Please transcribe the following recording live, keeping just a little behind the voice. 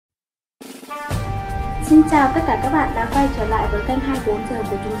Xin chào tất cả các bạn đã quay trở lại với kênh 24 giờ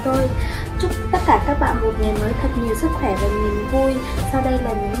của chúng tôi. Chúc tất cả các bạn một ngày mới thật nhiều sức khỏe và niềm vui. Sau đây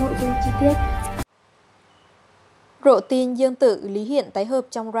là những nội dung chi tiết. Rộ tin Dương Tử Lý Hiện tái hợp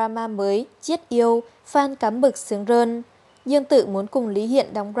trong drama mới Chiết yêu, fan cắm bực sướng rơn. Dương Tử muốn cùng Lý Hiện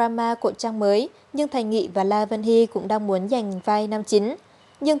đóng drama của Trang mới, nhưng Thành Nghị và La Vân Hy cũng đang muốn giành vai nam chính.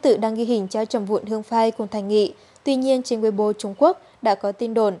 Dương Tử đang ghi hình cho Trầm Vụn Hương Phai cùng Thành Nghị. Tuy nhiên trên Weibo Trung Quốc đã có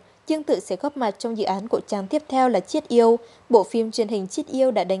tin đồn Dương Tử sẽ góp mặt trong dự án của Trang tiếp theo là Chiết yêu. Bộ phim truyền hình Chiết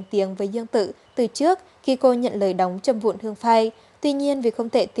yêu đã đánh tiếng với Dương Tử từ trước khi cô nhận lời đóng Trầm Vụn Hương Phai. Tuy nhiên vì không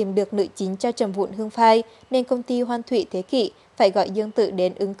thể tìm được nữ chính cho Trầm Vụn Hương Phai nên công ty Hoan Thụy Thế Kỷ phải gọi Dương Tử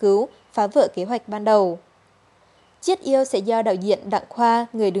đến ứng cứu, phá vỡ kế hoạch ban đầu. Chiết yêu sẽ do đạo diễn Đặng Khoa,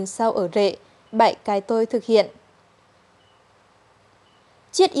 người đứng sau ở rễ, Bại Cái Tôi thực hiện.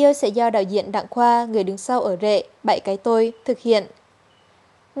 Chiết yêu sẽ do đạo diễn Đặng Khoa, người đứng sau ở rễ, Bại Cái Tôi thực hiện.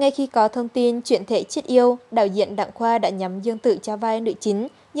 Ngay khi có thông tin chuyển thể Chiết yêu, đạo diễn Đặng Khoa đã nhắm Dương Tử cho vai nữ chính.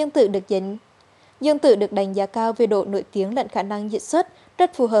 Dương Tử được đánh giá cao về độ nổi tiếng lẫn khả năng diễn xuất,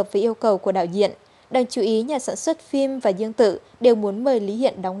 rất phù hợp với yêu cầu của đạo diễn. Đáng chú ý, nhà sản xuất phim và Dương Tử đều muốn mời Lý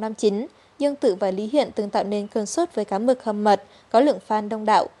Hiện đóng nam chính. Dương Tử và Lý Hiện từng tạo nên cơn sốt với cá mực hầm mật, có lượng fan đông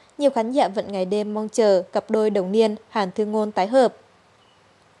đảo. Nhiều khán giả vẫn ngày đêm mong chờ cặp đôi đồng niên Hàn Thương Ngôn tái hợp.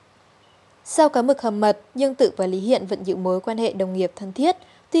 Sau cá mực hầm mật, Dương Tử và Lý Hiện vẫn giữ mối quan hệ đồng nghiệp thân thiết.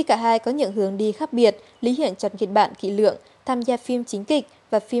 Tuy cả hai có những hướng đi khác biệt, Lý Hiện chọn kịch bản kỹ lưỡng, tham gia phim chính kịch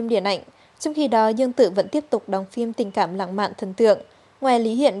và phim điện ảnh. Trong khi đó, Dương Tử vẫn tiếp tục đóng phim tình cảm lãng mạn thần tượng. Ngoài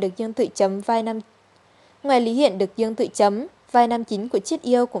Lý Hiện được Dương Tử chấm, vai nam chính của Chiết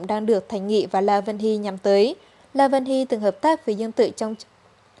yêu cũng đang được Thành Nghị và La Vân Hy nhắm tới. La Vân Hy từng hợp tác với Dương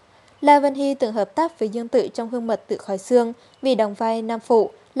Tử trong Hương Mật Tự Khói Xương vì đóng vai nam phụ.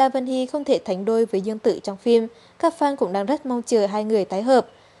 La Vân Hy không thể thành đôi với Dương Tử trong phim. Các fan cũng đang rất mong chờ hai người tái hợp.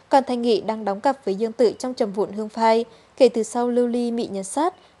 Còn Thành Nghị đang đóng cặp với Dương Tử trong Trầm Vụn Hương Phai. Kể từ sau Lưu Ly Mị Nhân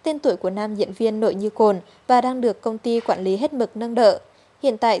Sát, tên tuổi của nam diễn viên nổi như cồn và đang được công ty quản lý hết mực nâng đỡ.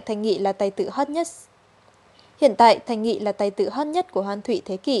 Hiện tại Thành Nghị là tài tử hot nhất của Hoan Thụy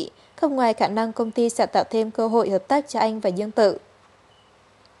Thế Kỷ. Không ngoài khả năng công ty sẽ tạo thêm cơ hội hợp tác cho anh và Dương Tử.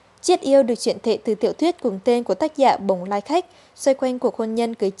 Chiết yêu được chuyển thể từ tiểu thuyết cùng tên của tác giả Bồng Lai Khách, xoay quanh cuộc hôn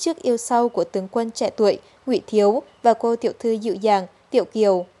nhân cưới trước yêu sau của tướng quân trẻ tuổi Ngụy Thiếu và cô tiểu thư dịu dàng Tiểu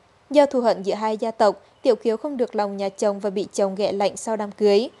Kiều. Do thù hận giữa hai gia tộc, Tiểu Kiều không được lòng nhà chồng và bị chồng ghẻ lạnh sau đám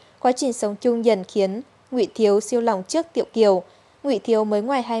cưới. Quá trình sống chung dần khiến Ngụy Thiếu siêu lòng trước Tiểu Kiều. Ngụy Thiếu mới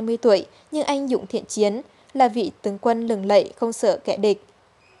ngoài 20 tuổi, nhưng anh dũng thiện chiến, là vị tướng quân lừng lẫy không sợ kẻ địch.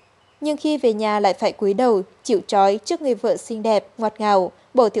 Nhưng khi về nhà lại phải cúi đầu, chịu trói trước người vợ xinh đẹp, ngọt ngào.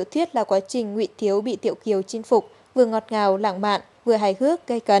 Bộ tiểu thuyết là quá trình Ngụy Thiếu bị Tiểu Kiều chinh phục, vừa ngọt ngào, lãng mạn, vừa hài hước,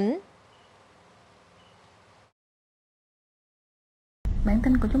 gay cấn. Bản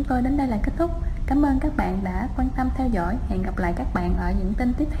tin của chúng tôi đến đây là kết thúc. Cảm ơn các bạn đã quan tâm theo dõi. Hẹn gặp lại các bạn ở những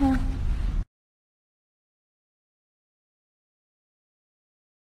tin tiếp theo.